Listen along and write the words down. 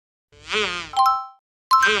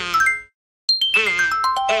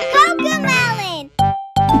CoComelon!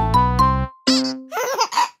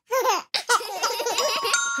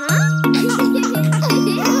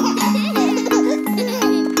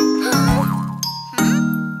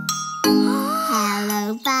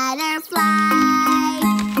 Hello, butterfly.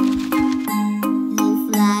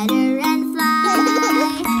 You flutter and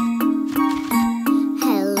fly.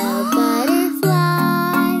 Hello,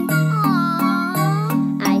 butterfly.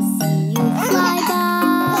 I see you fly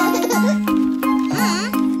by.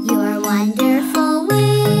 Your wonderful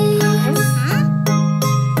wings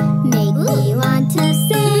make me want to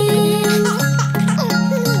sing.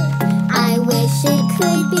 I wish it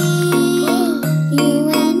could be you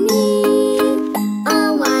and me.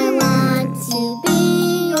 Oh, I want to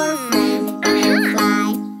be your friend,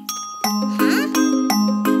 butterfly.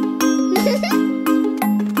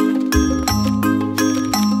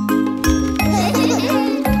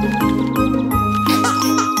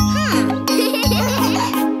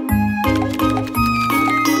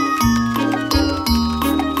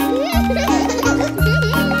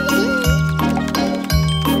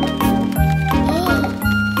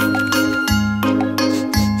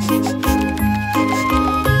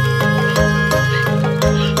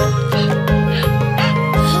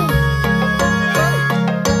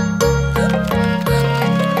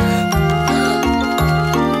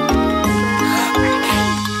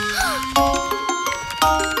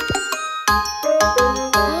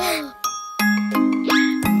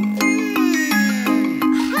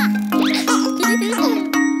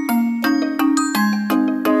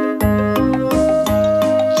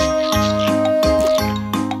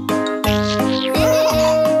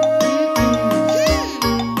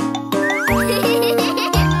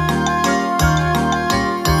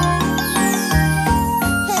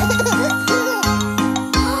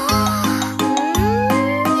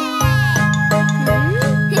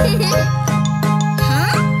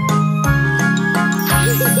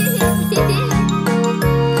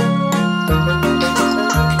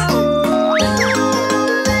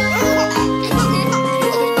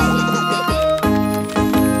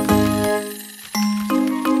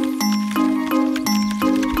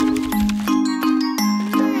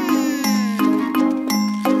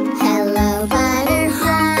 Hello,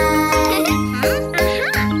 butterfly.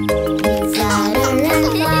 You flutter and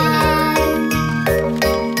fly.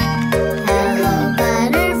 Hello,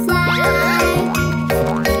 butterfly.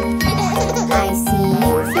 I see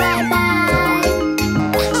you fly by.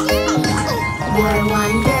 Your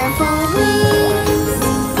wonderful wings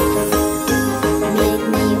make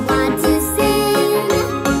me want to sing.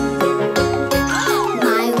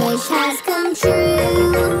 My wish has come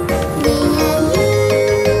true. Me and you,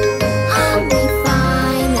 oh, we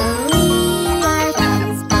finally are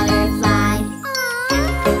friends, butterfly.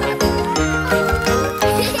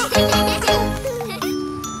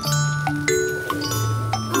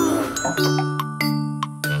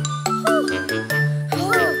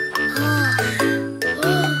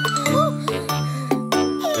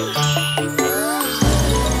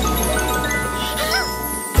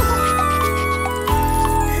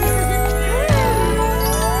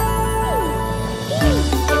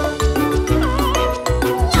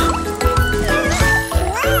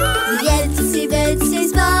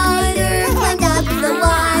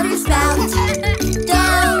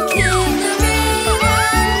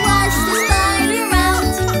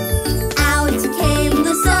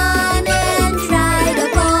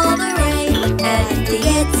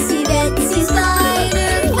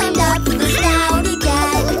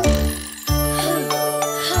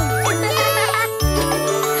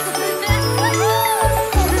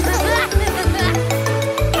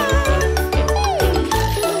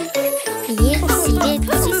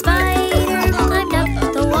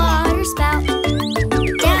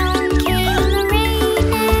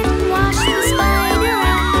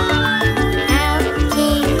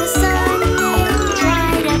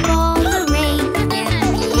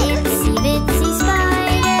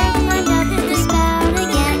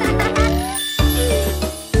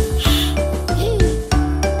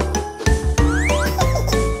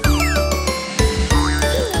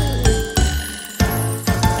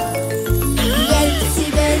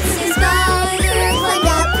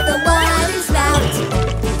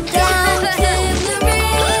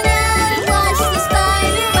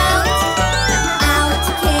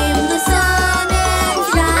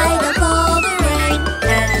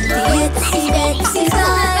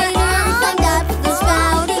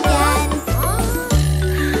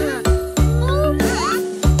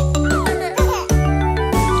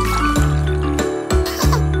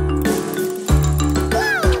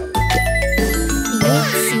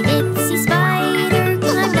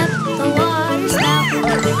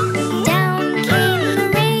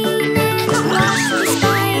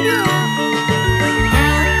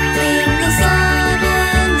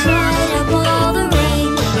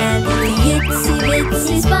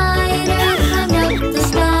 bitsy spider climbed up the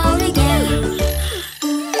spout again.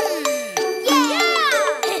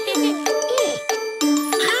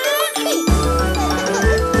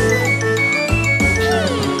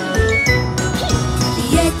 The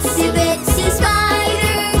itsy bitsy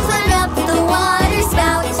spider climbed up the water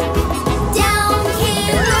spout. Down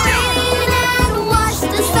came the rain and washed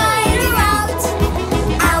the spider out.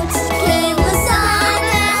 Out came the sun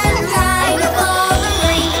and dried up all the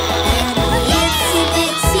rain. And the itsy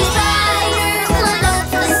bitsy spider climbed up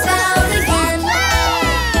the spout again.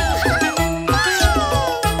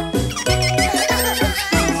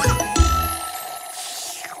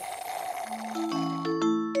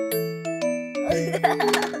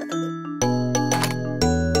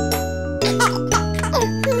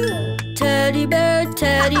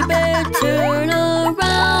 Teddy bear, turn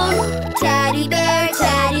around. Teddy bear,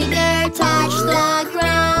 touch the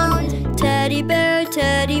ground. Teddy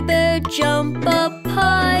bear, jump up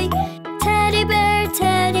high. Teddy bear,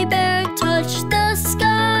 touch the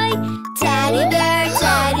sky. Teddy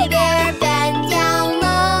bear, bend down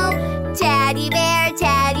low. Teddy bear,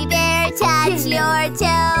 touch your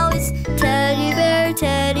toes.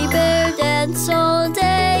 Teddy bear, dance all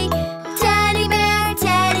day. Teddy bear,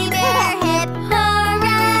 hip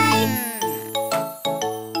hooray.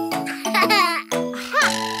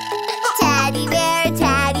 Teddy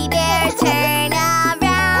bear, turn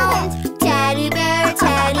around. Teddy bear,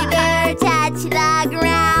 touch the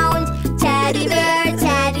ground. Teddy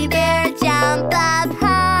bear, jump up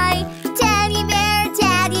high. Teddy bear,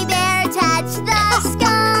 touch the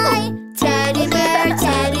sky. Teddy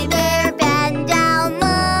bear, bend down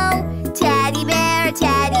low. Teddy bear,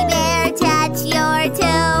 touch your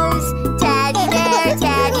toes. Teddy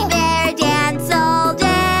bear, dance all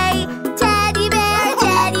day. Teddy bear,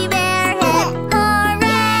 hip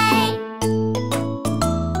hooray.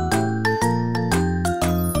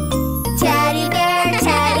 Teddy bear,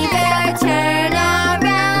 turn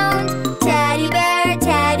around. Teddy bear,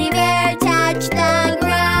 touch the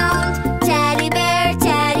ground. Teddy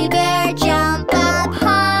bear, jump up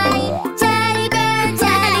high. Teddy bear,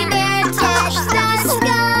 touch the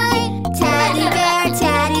sky. Teddy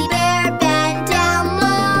bear, bend down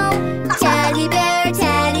low. Teddy bear,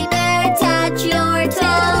 touch your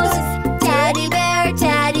toes. Teddy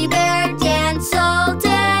bear, dance all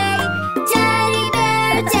day. Teddy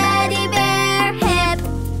bear, hip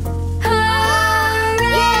hooray.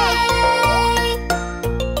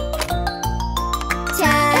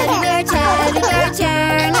 Teddy bear,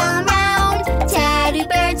 turn around. Teddy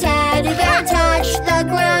bear, touch the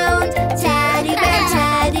ground. Teddy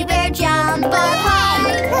bear, jump up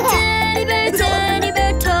high. Teddy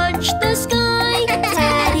bear, touch the sky.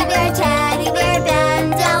 Teddy bear,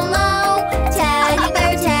 bend down low. Teddy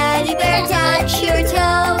bear, touch your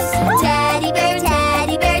toes. Teddy bear,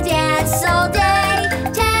 dance all day.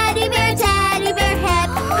 Teddy bear,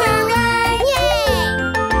 hip hooray.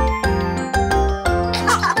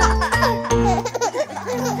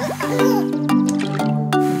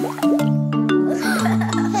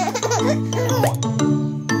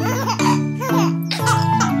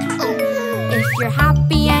 If you're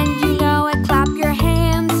happy and you know it, clap your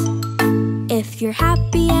hands. If you're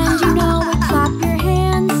happy and you know it, clap your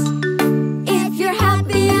hands. If you're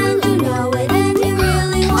happy and you know it, and you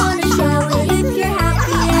really want to show it. If you're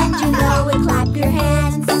happy and you know it, clap your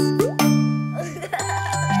hands.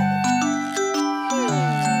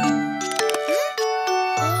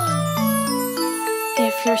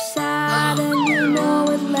 If you're sad and you know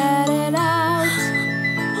it, let it out.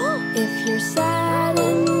 If you're sad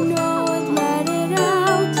and you know it, let it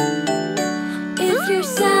out. If you're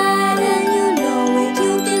sad and you know it, you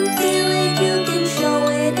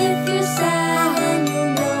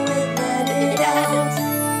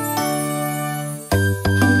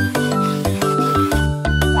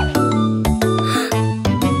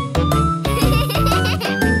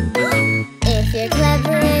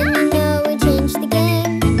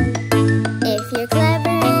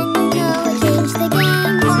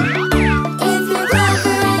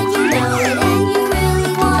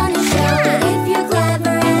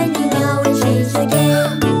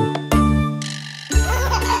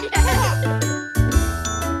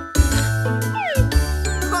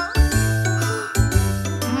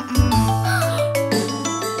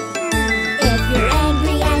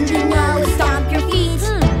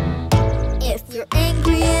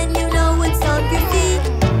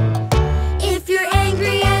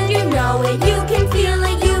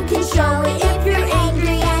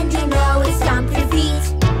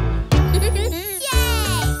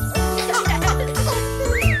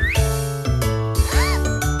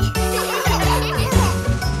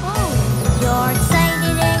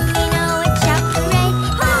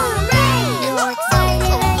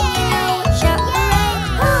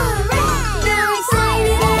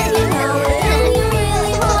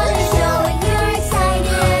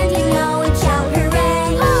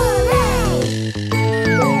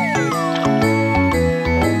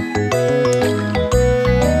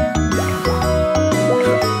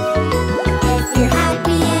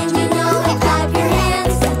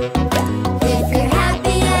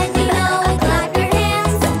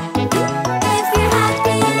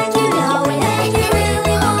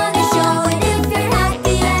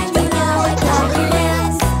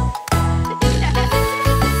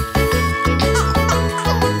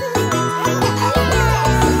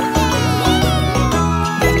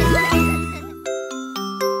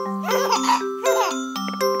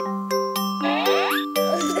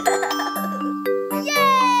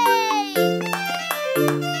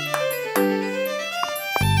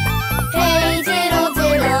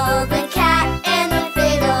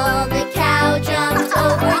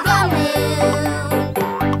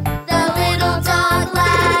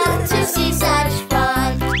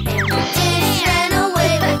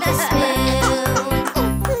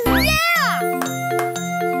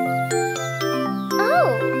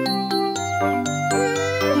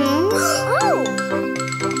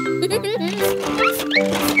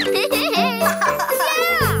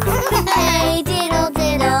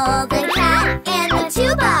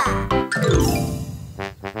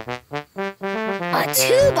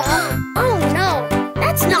tuba? Oh no,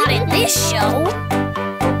 that's not in this show.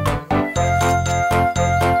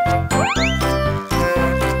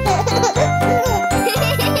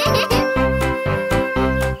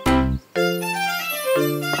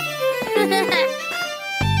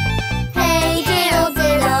 Hey diddle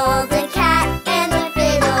diddle, the cat and the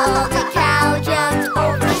fiddle, the cow jumped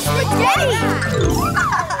over spaghetti.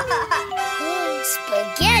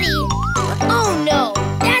 Spaghetti? Oh no,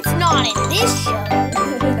 that's not in this show.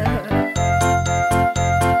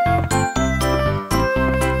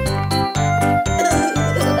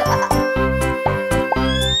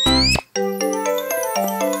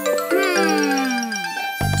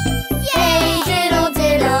 Hey diddle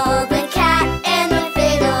diddle, the cat and the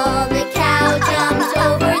fiddle, the cow jumped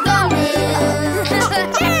over the moon.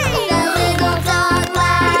 The little dog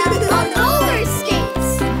laughed on roller skates.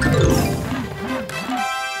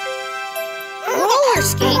 Roller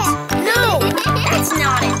skates? No, that's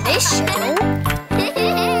not in this show.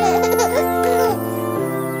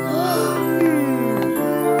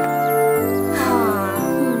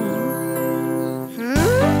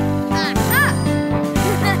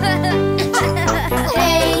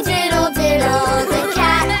 Hey diddle diddle, the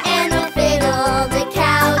cat and the fiddle, the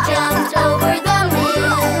cow jumped over the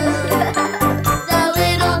moon. The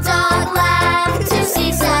little dog laughed to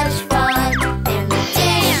see such fun, and the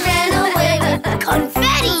dish ran away with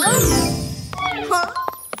Confetti!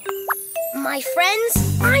 My friends,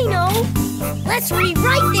 I know. Let's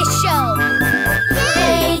rewrite this show.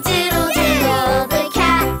 Hey diddle diddle, the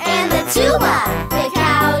cat and the tuba, the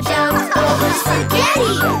cow jumped over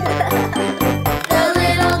spaghetti. The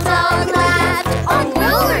little dog laughed on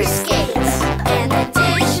roller skates, and the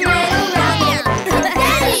dish ran around with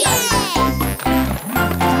confetti.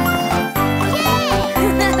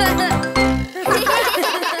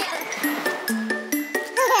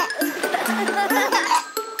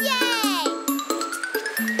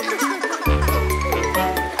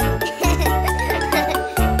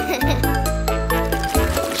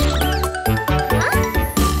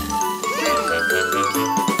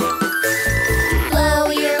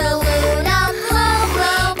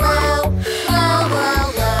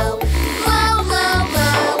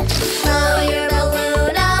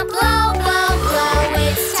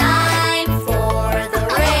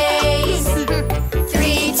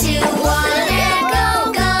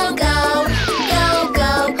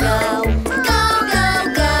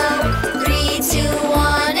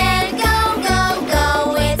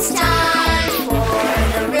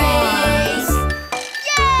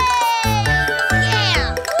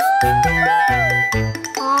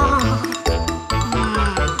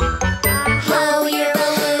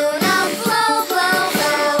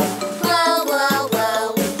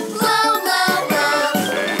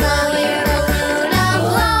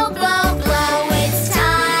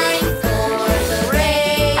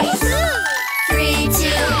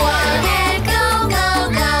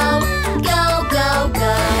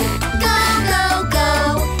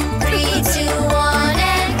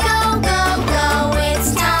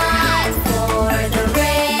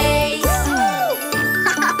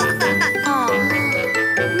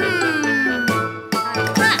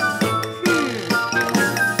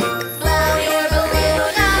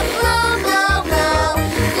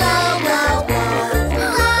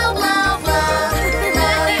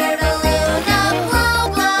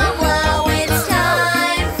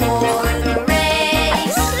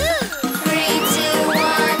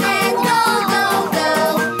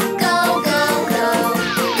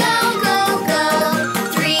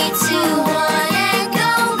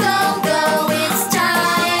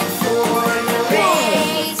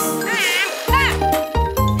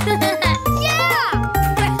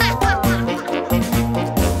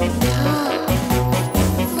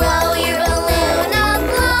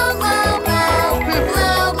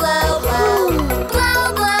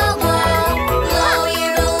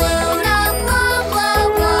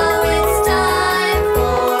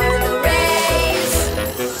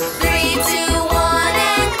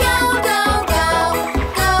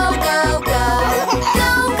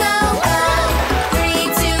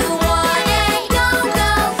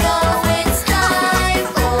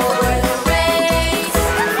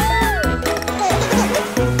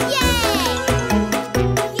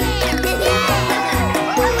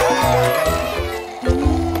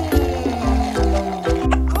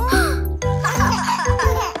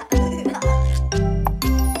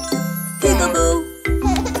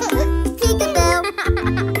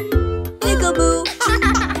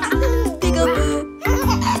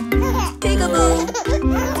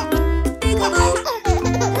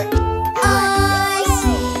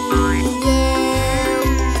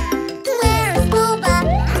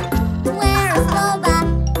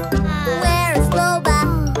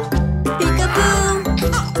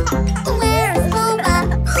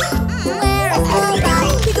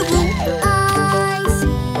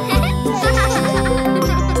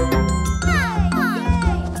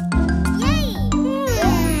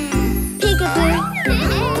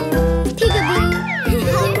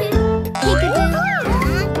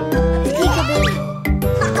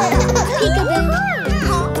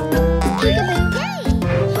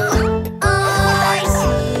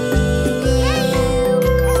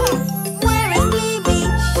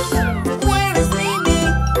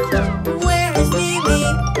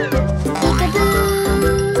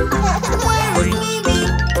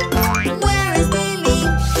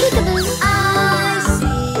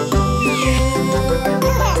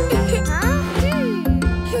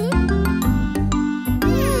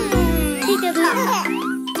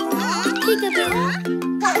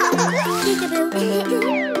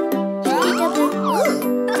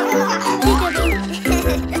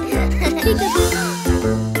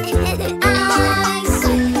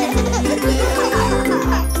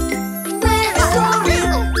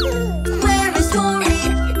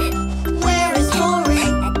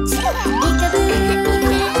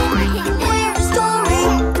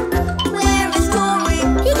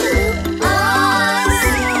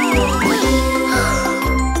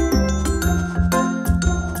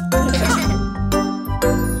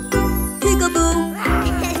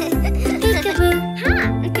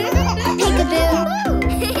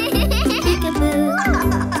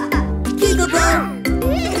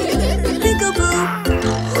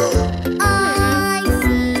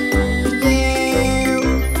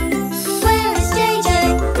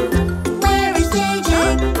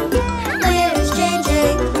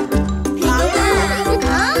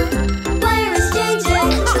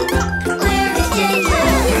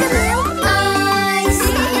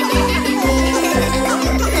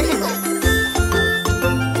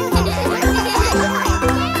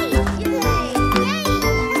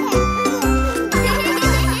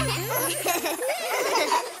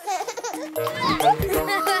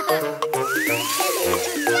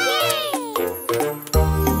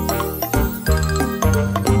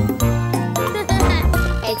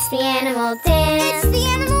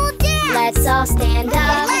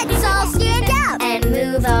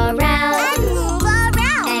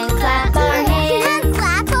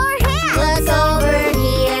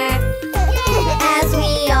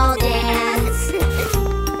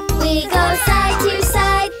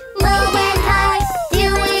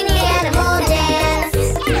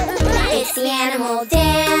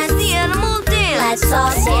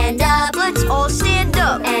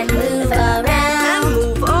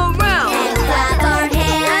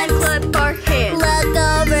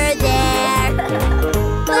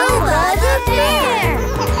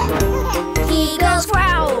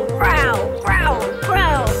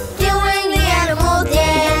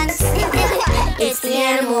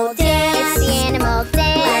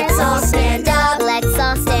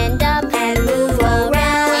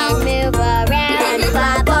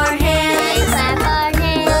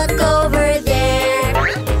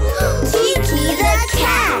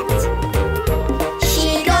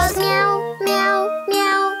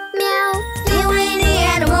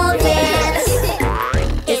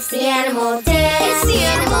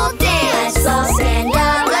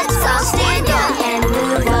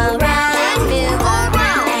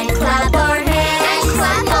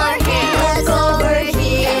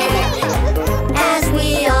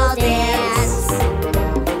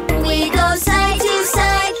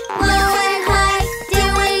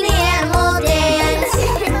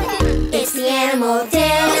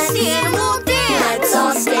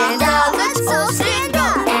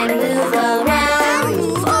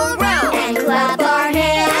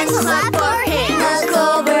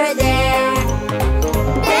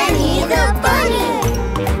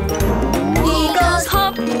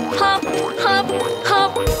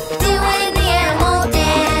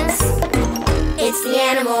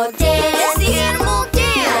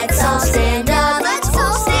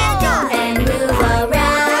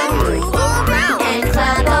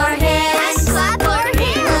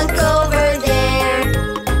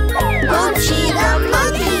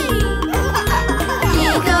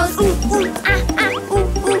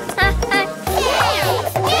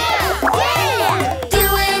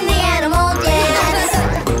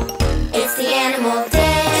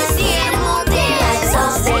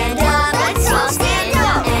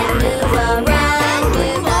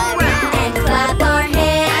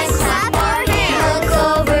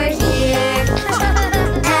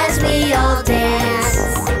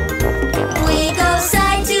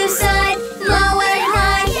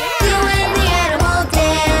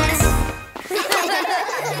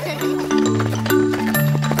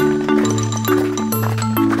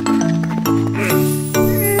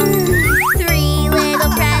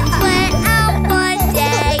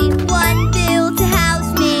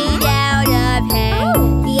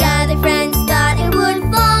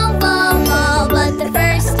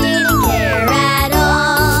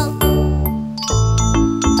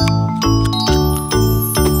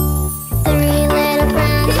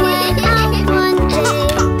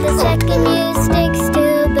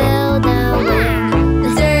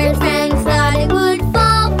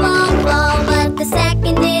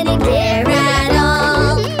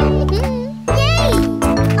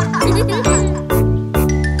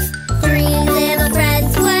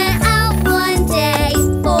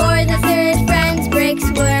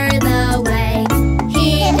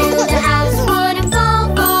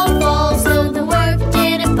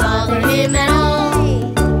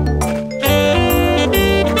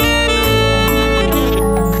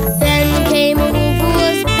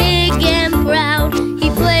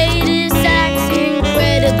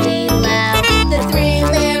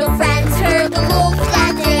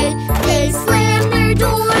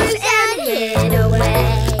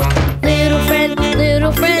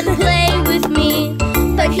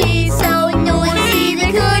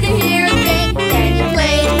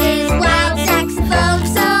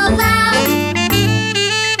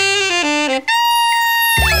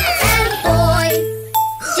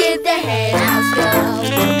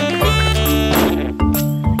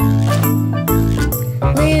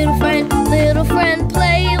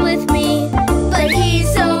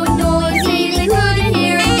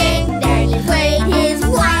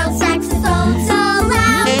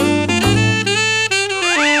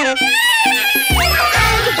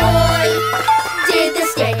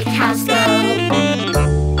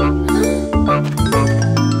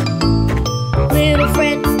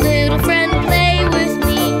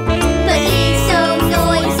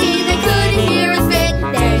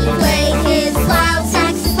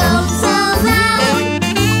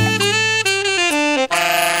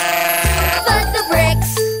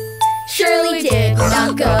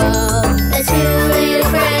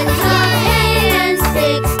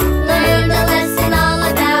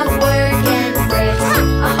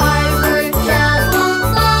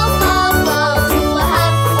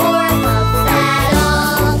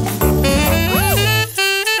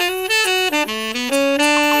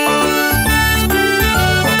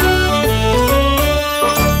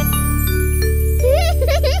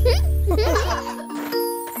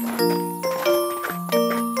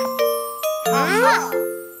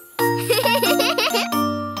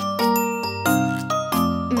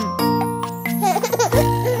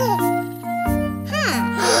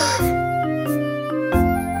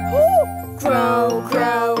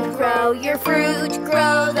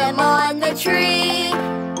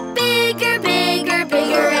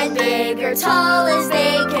 tall as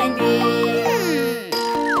they can be.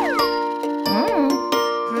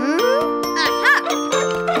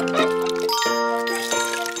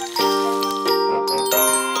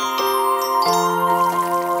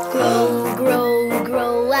 Grow, grow,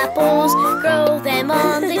 grow apples, grow them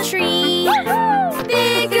on the tree.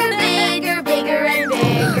 Bigger, bigger, bigger and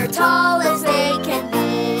bigger, tall as they can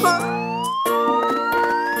be.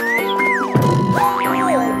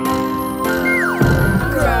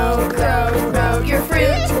 Grow, grow, grow your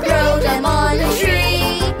fruit, grow them on the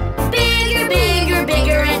tree. Bigger, bigger,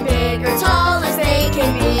 bigger and bigger, tall as they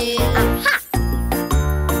can be.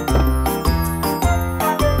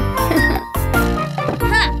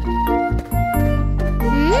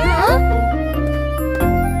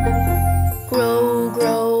 Grow,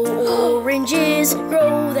 grow oranges,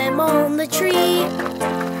 grow them on the tree.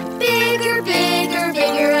 Bigger, bigger,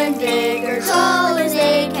 bigger and bigger, tall as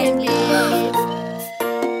they can be.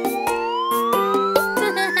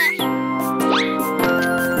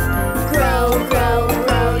 Grow, grow,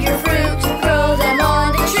 grow your fruit, grow them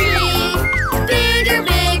on the tree. Bigger,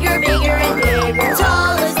 bigger, bigger and bigger,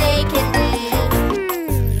 tall as they can be.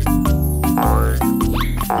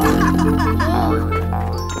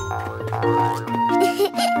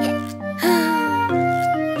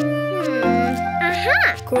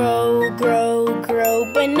 Grow, grow, grow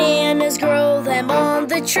bananas, grow them on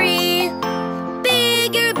the tree.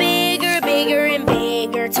 Bigger, bigger, bigger and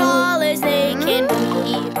bigger, tall as they can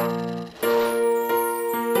be.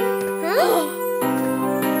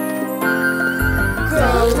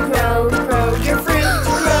 Grow, grow, grow your fruit,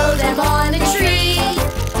 grow them on a tree.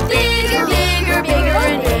 Bigger, bigger, bigger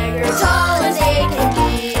and bigger, tall as they can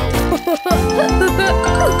be.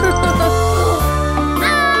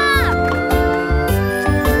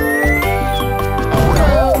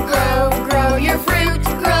 Grow, grow, grow your fruit,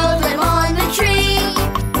 grow them on the tree.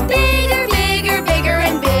 Bigger, bigger, bigger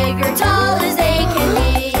and bigger, tall as they can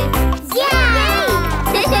be.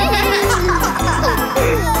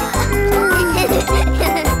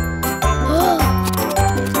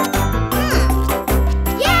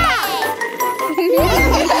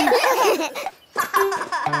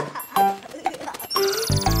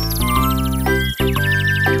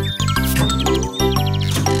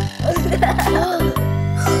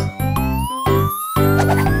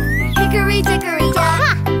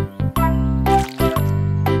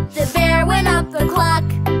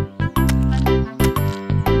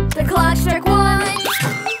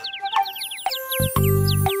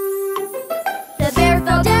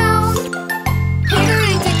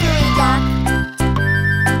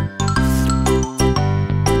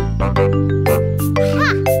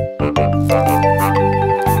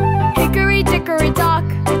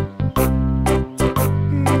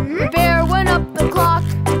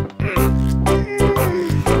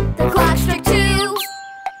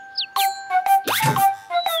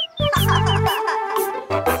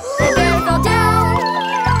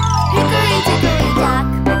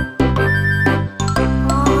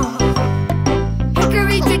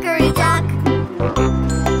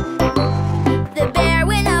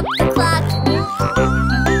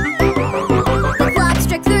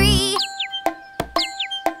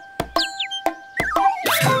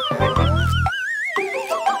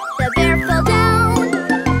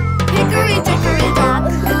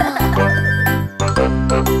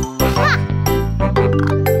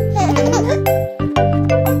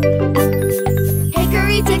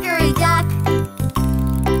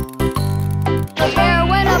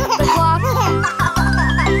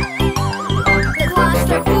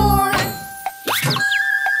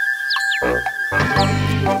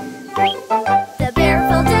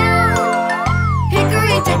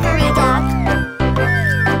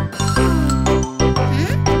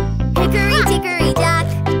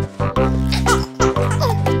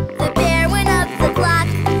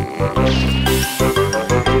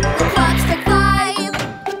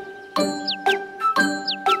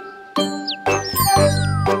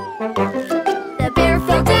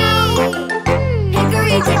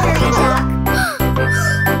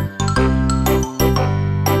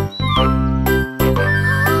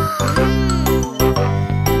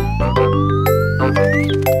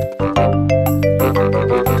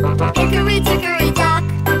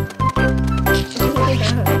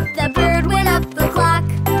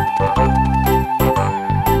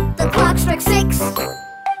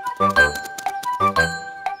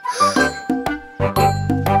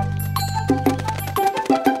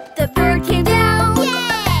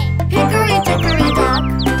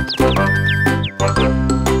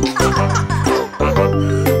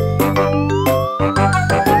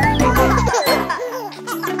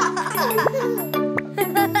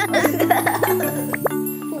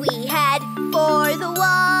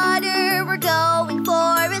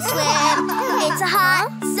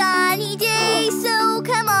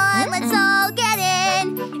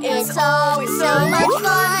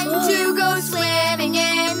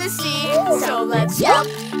 jump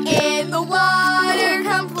in the water,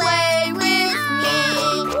 come play with me.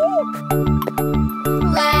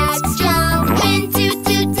 Let's jump into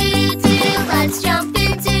do-do-do-do. Let's jump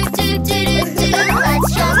into do-do-do-do.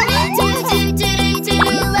 Let's jump into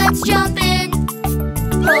do-do-do-do. Let's jump in.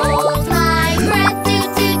 Hold my breath,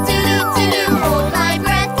 do-do-do-do-do. Hold my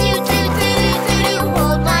breath, do-do-do-do-do.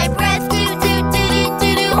 Hold my breath,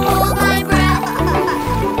 do-do-do-do-do. Hold my breath.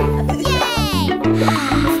 Yay!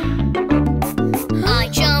 I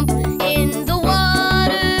jump in the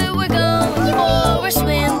water, we're going for a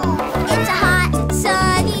swim. It's a hot,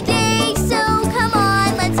 sunny day, so come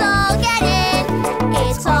on, let's all get in.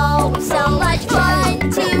 It's always so much fun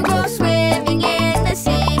to go swimming in the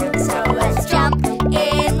sea. So let's jump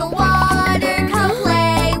in the water, come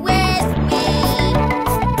play with me.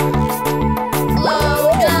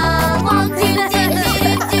 Float along,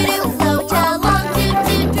 do-do-do-do-do. Float along,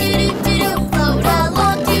 do-do-do-do-do. Float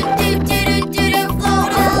along, do-do-do-do-do.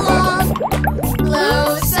 Float along. Blow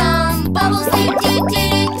some bubbles,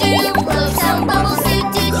 do-do-do-do-do. Blow some bubbles,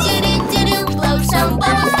 do-do-do-do-do. Blow some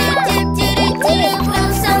bubbles, do-do-do-do-do. Blow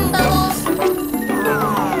some bubbles.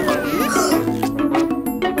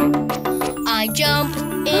 I jump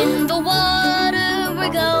in the water,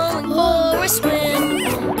 we're going for a swim.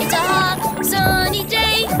 It's a hot, sunny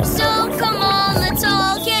day, so come on, let's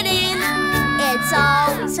all get in. It's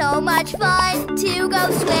always so much fun to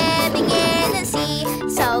go swimming in the sea.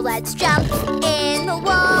 So let's jump in the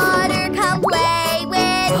water, come play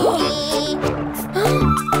with me.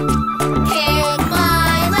 Kick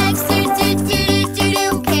my legs,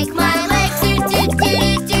 do-do-do-do-do. Kick my legs,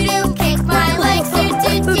 do-do-do-do-do. Kick my legs,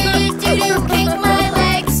 do-do-do-do-do. Kick my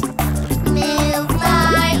legs. Move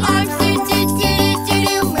my arms,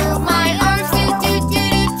 do-do-do-do-do. Move my arms,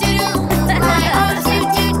 do-do-do-do-do. Move my arms,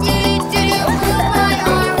 do-do-do-do-do. Move my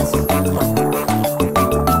arms.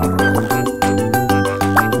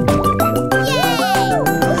 Yay!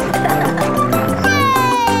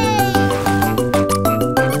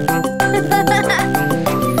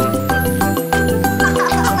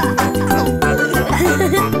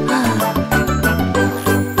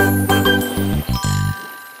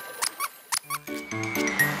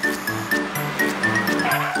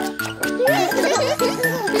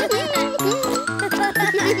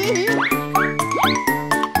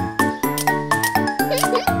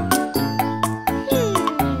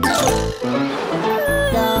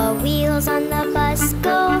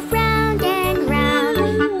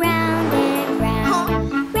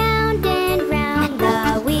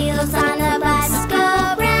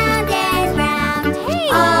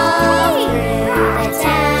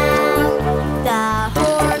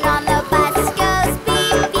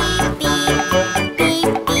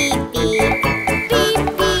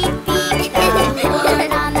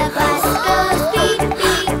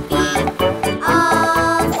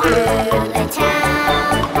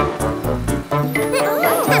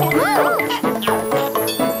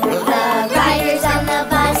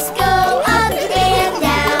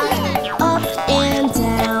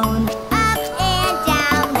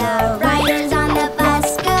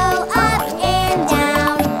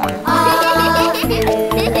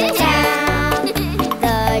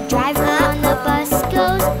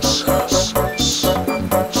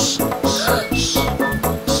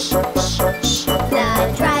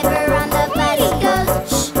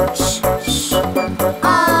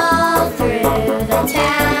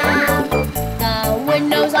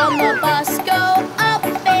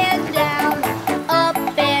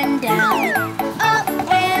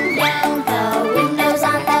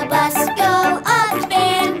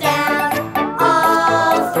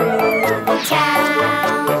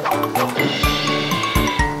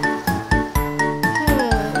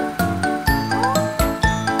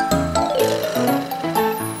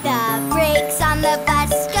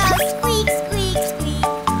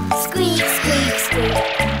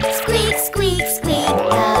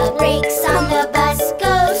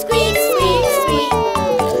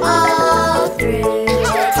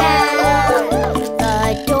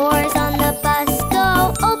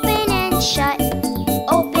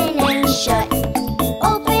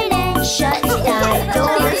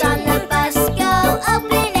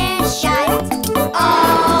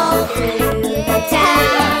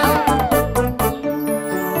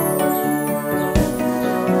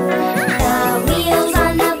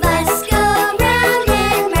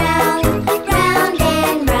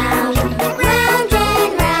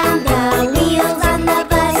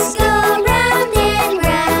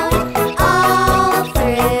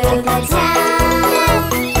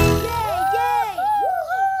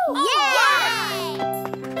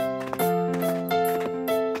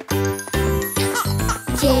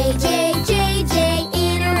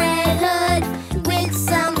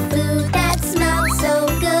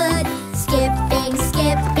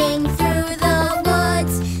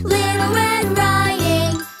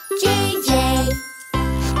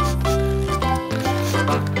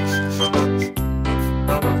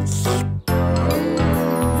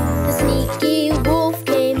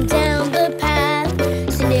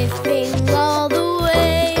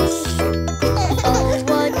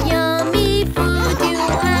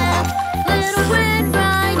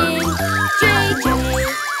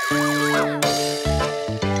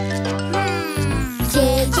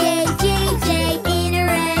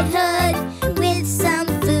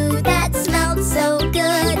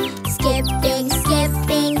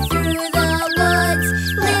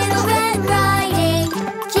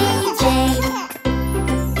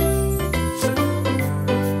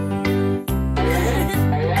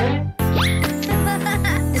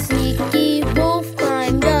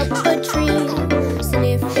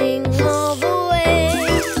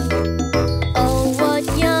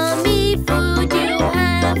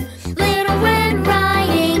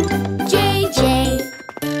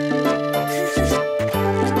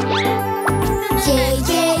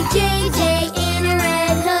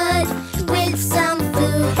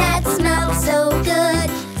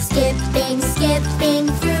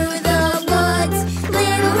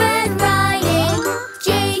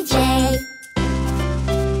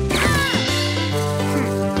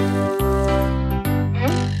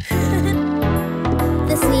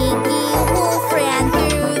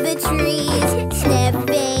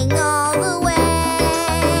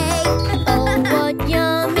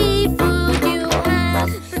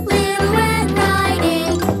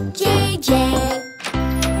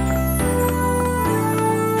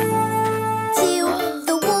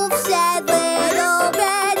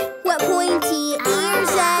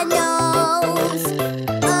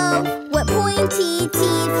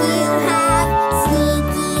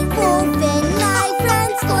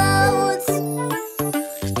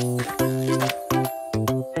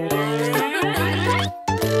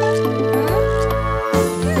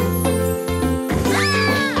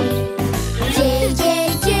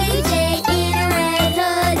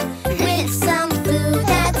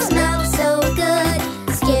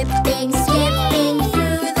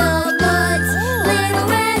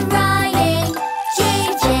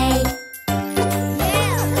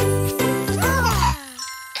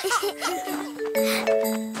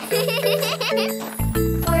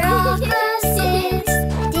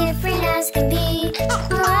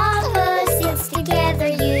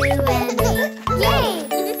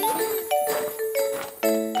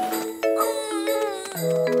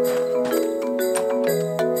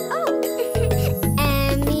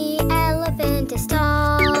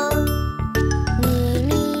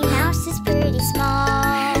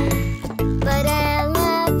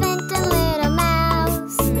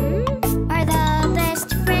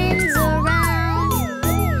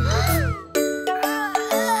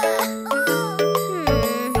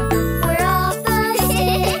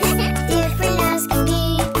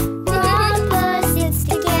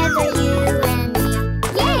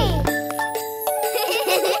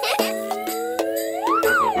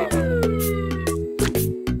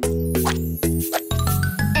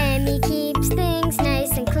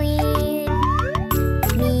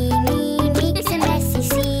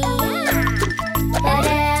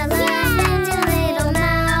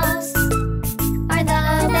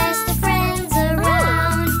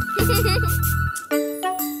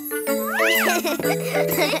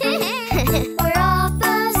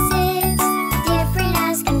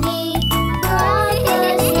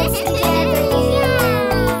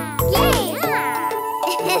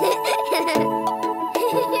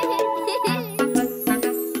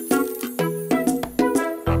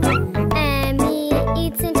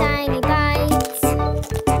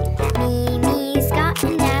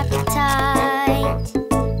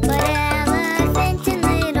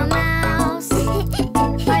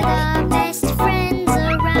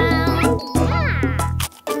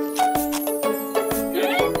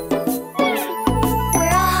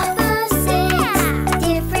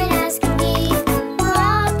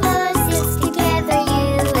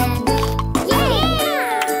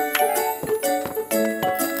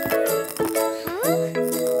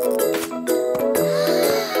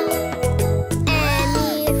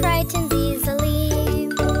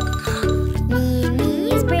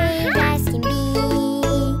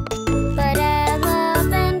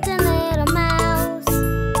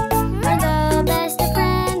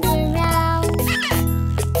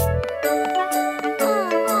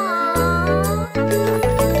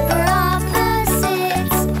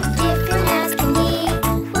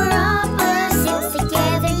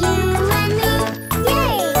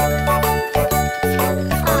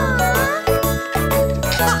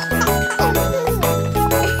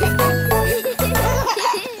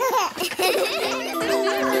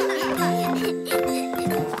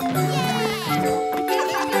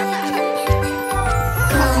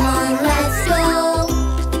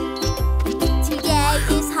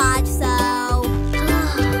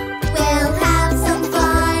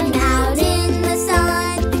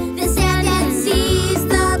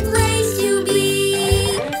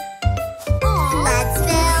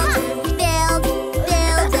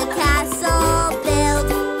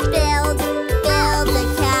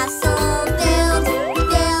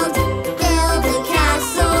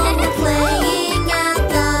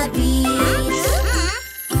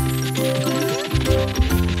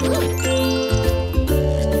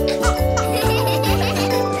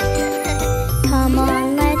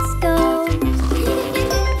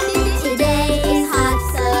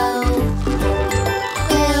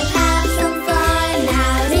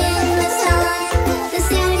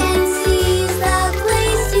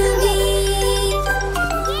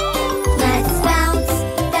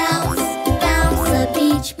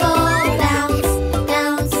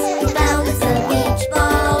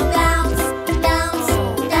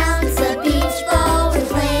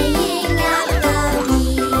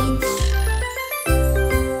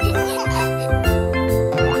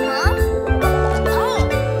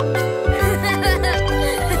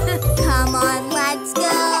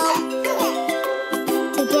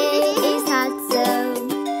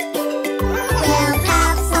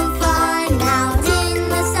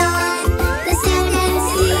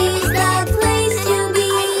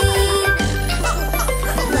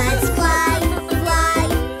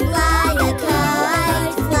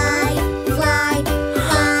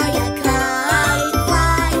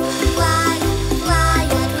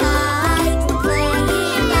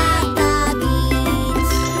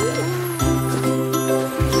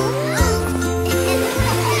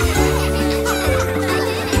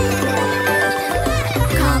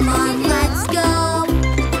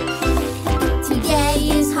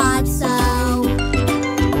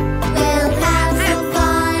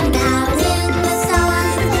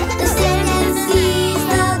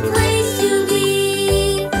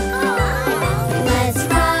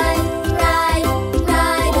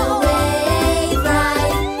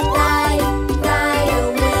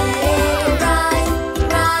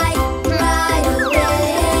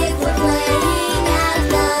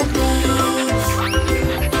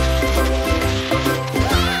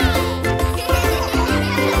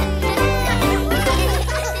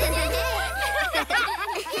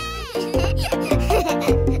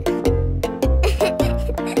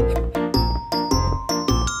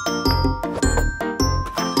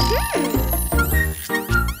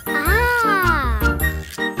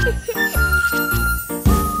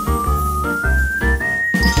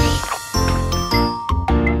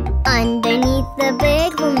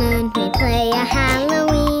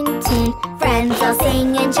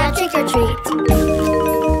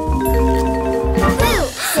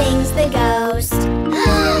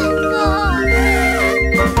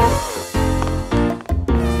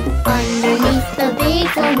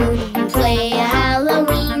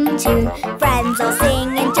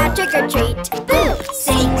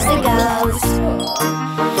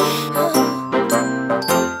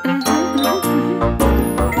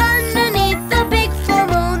 Underneath the big full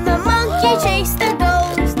moon, the monkey chased the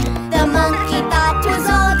ghost. The monkey thought 'twas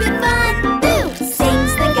all good fun. Boo!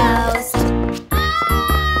 Sings the ghost.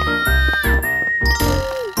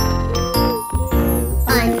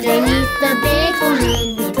 Underneath the big full moon,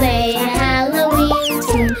 we play a Halloween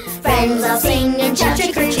tune. Friends all sing and shout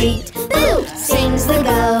trick or treat. Boo! Sings the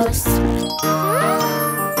ghost.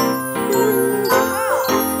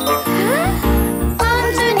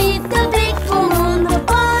 Underneath the big full moon, the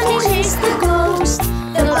bunny chased the ghost.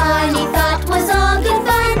 The bunny thought 'twas all good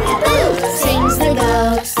fun. Boo! Sings the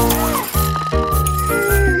ghost.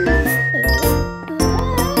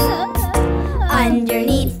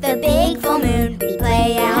 Underneath the big full moon, we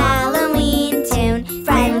play a Halloween tune.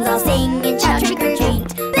 Friends all sing and shout trick or treat.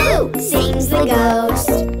 Boo! Sings the ghost.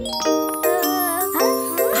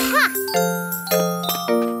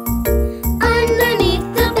 Underneath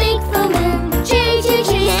the big full moon, JJ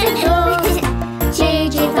chased the ghost.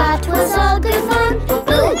 JJ thought 'twas all good fun.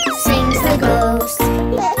 Boo! Sings the ghost.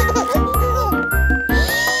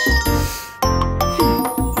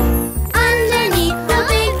 Underneath the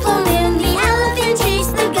big full moon, the elephant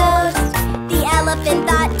chased the ghost. The elephant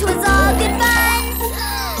thought 'twas all good fun.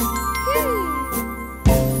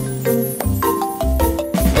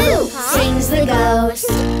 Boo! Sings the ghost.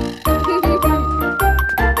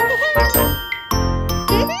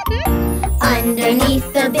 Underneath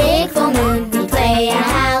the big full moon, we play a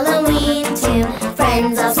Halloween tune.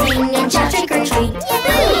 Friends all sing and shout trick or treat.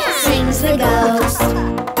 Boo! Sings the ghost.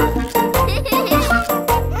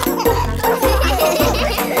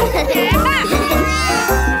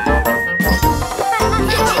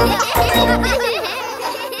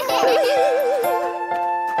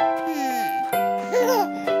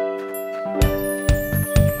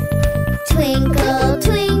 Twinkle,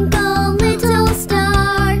 twinkle, little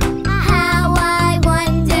star, how I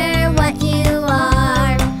wonder what you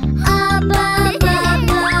are. Up above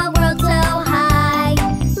the world so high,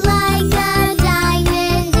 like a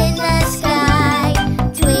diamond in the sky.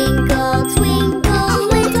 Twinkle, twinkle,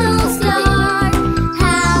 little star,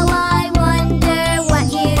 how I wonder what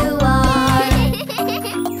you are.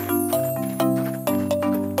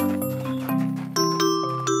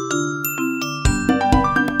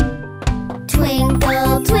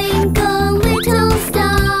 Twinkle, twinkle, little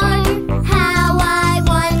star, how I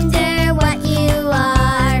wonder what you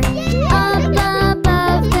are. Up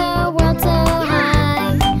above the world so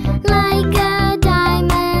high, like a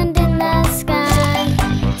diamond in the sky.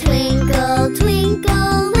 Twinkle,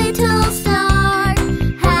 twinkle, little star,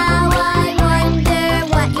 how I wonder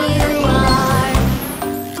what you are.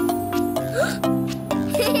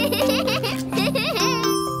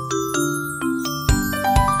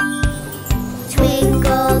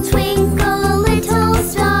 Twinkle, twinkle, little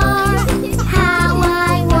star, how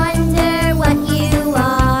I wonder what you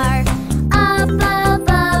are. Up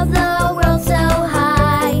above the world so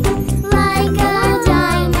high, like a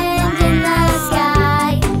diamond in the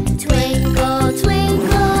sky. Twinkle,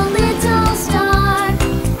 twinkle, little star,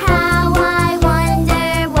 how I wonder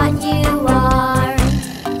what you are.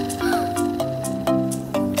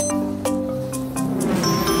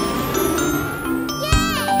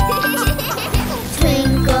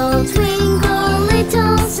 Twinkle, twinkle,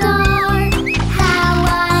 little star, how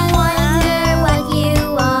I wonder what you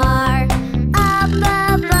are. Up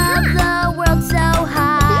above the world so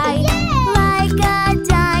high, like a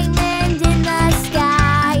diamond in the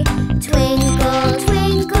sky. Twinkle,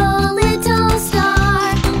 twinkle, little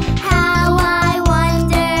star, how I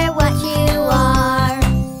wonder what you are.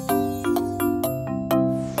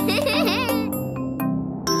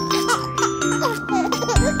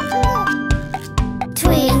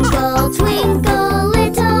 Twinkle, twinkle,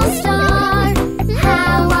 little star,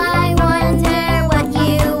 how I wonder what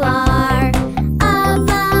you are. Up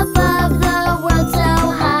above the world so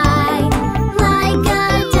high, like a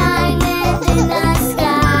diamond in the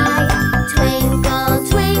sky. Twinkle,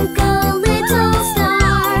 twinkle, little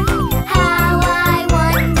star, how I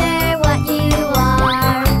wonder what you are.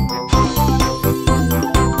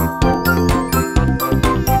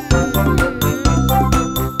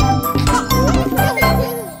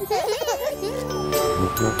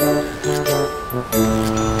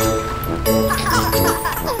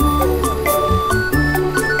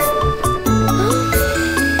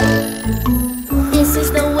 This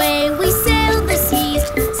is the way we sail the seas,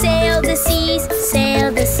 sail the seas,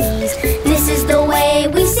 sail the seas. This is the way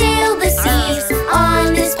we sail the seas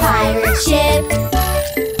on this pirate ship.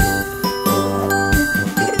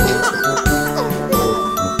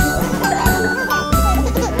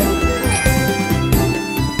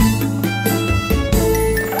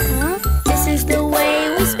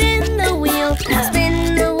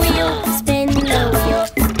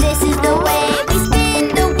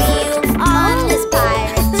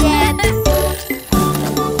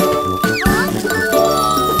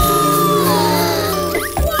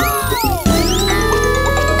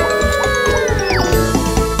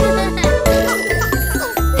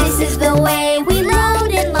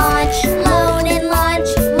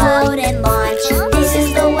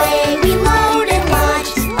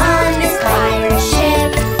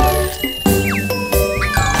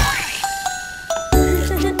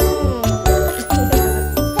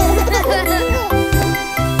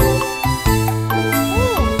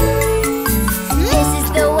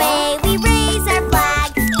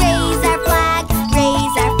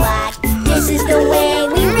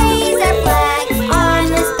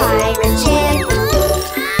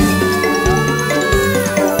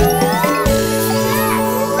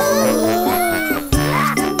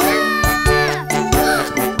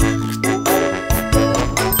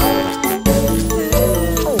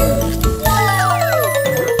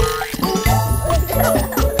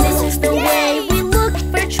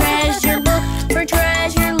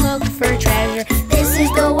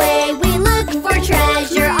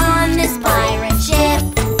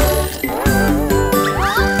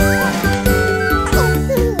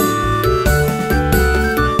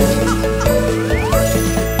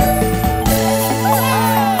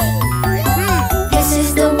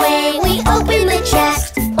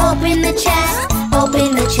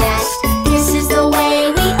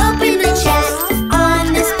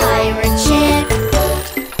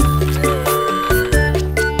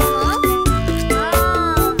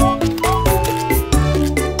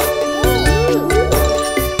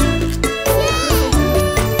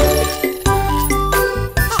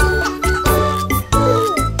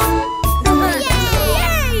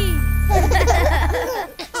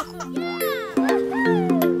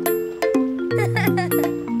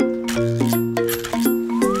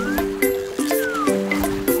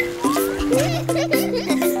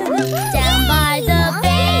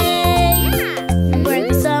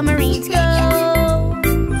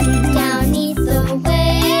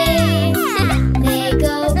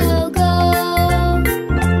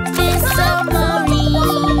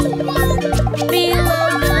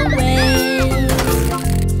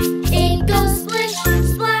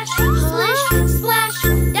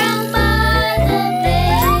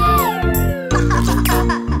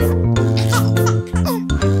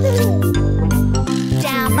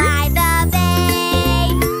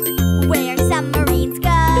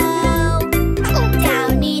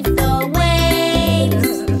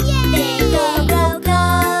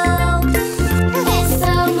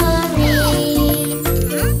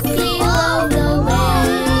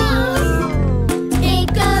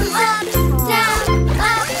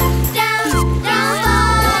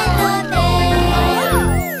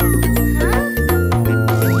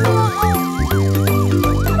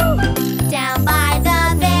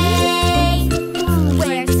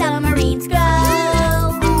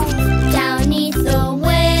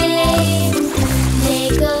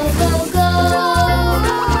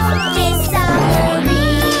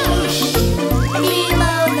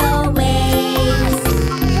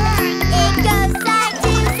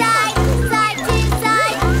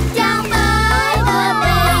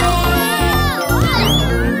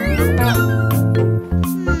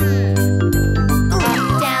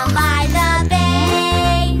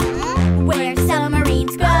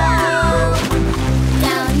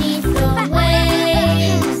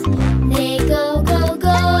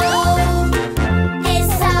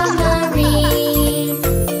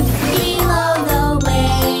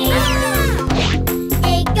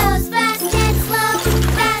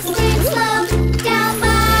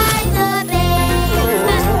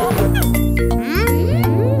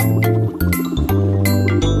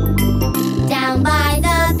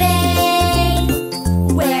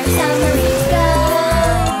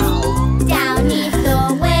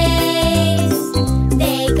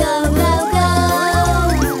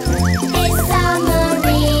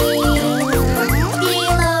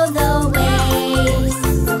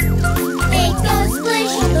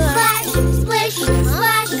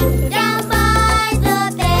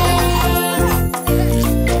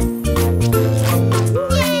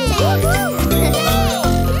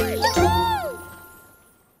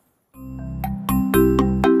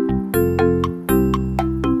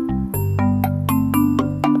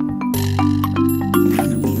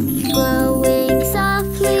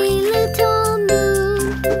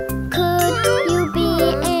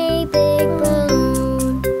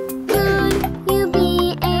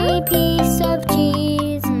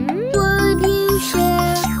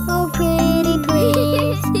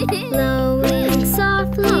 Blowing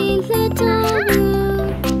softly, little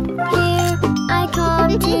moon, here I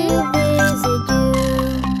come to visit you.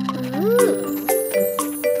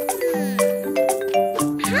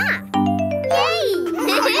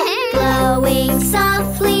 Blowing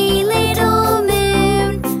softly, little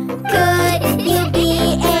moon, could you be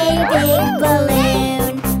a big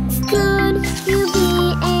balloon? Could you be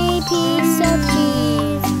a piece of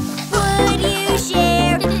cheese? Would you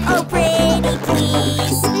share? Oh, pretty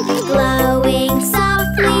please. Blowing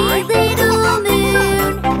softly, little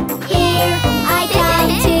moon, here I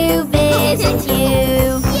come to visit you.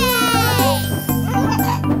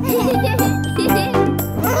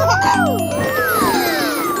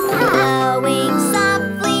 Blowing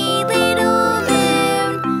softly, little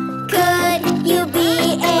moon, could you be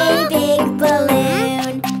a big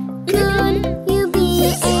balloon? Could you be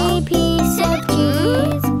a piece of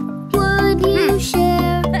cheese? Would you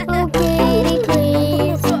share? Oh, pretty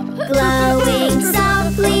please. Blowing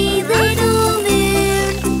softly, little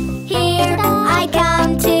moon, here I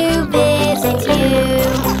come to visit you.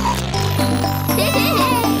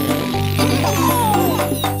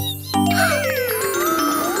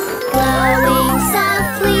 Blowing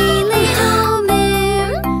softly, little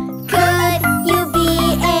moon, could you be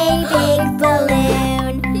a big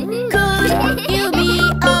balloon? Could you be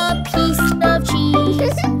a piece of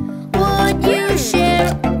cheese? Would you share?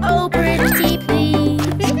 Oh, pretty please.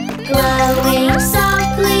 Blowing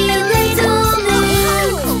softly, little moon,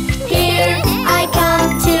 here I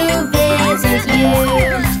come to visit you.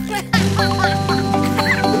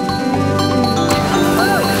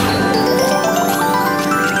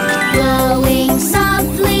 Blowing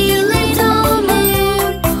softly, little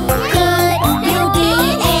moon, could you be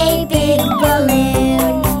a big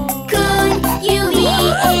balloon? Could you be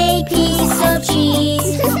a piece of cheese?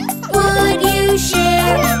 Would you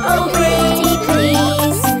share? Oh, pretty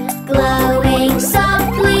please. Glowing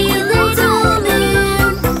softly, little moon,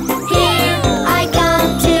 here I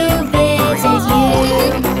come to visit you.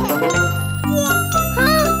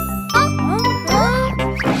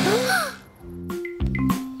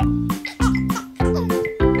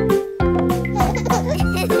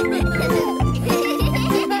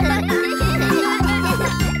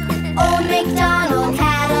 Old MacDonald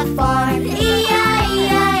had a farm,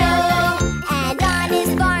 E-I-E-I-O. And on his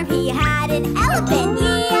farm he had an elephant,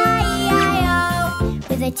 E-I-E-I-O.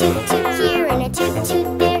 With a toot-toot here and a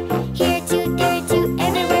toot-toot there, here a toot, there a toot,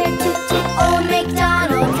 everywhere a toot-toot. Old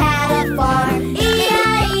MacDonald had a farm,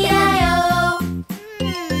 E-I-E-I-O.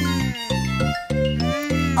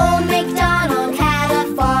 Old MacDonald had a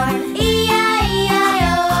farm,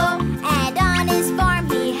 E-I-E-I-O. And on his farm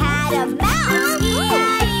he had a mouse,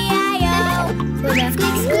 E-I-E-I-O. With a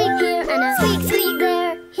squeak, squeak here and a squeak, squeak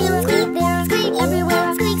there, here a squeak, there a squeak, everywhere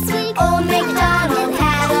a squeak, squeak. Old MacDonald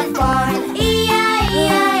had a farm,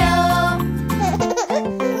 E-I-E-I-O.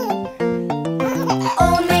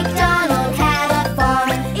 Old MacDonald had a farm,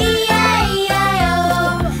 E-I-E-I-O.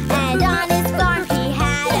 And on his farm he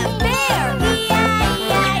had a bear,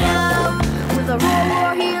 E-I-E-I-O. With a roar,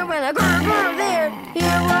 roar here and a grr, grr there,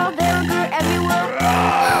 here a roar, there a grr, everywhere.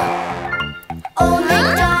 Old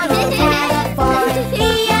MacDonald had a farm,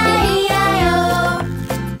 E-I-E-I-O.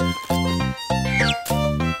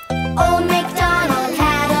 Old MacDonald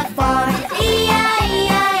had a farm,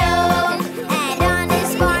 E-I-E-I-O. And on his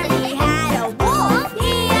farm he had a wolf,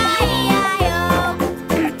 E-I-E-I-O.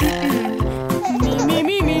 Me, me,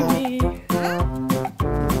 me, me, me.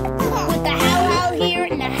 With a howl, howl here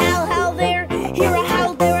and a howl, howl there, here a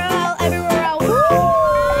howl, there a howl, everywhere a woo.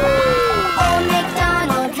 Old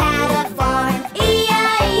MacDonald had a farm,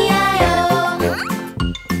 E-I-E-I-O.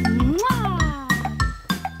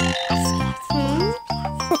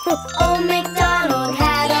 Old MacDonald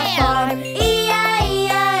had a farm,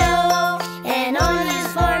 E-I-E-I-O. And on his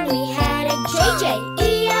farm we had a JJ,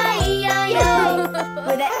 E-I-E-I-O.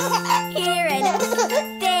 With a here and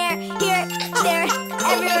there,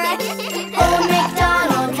 everywhere.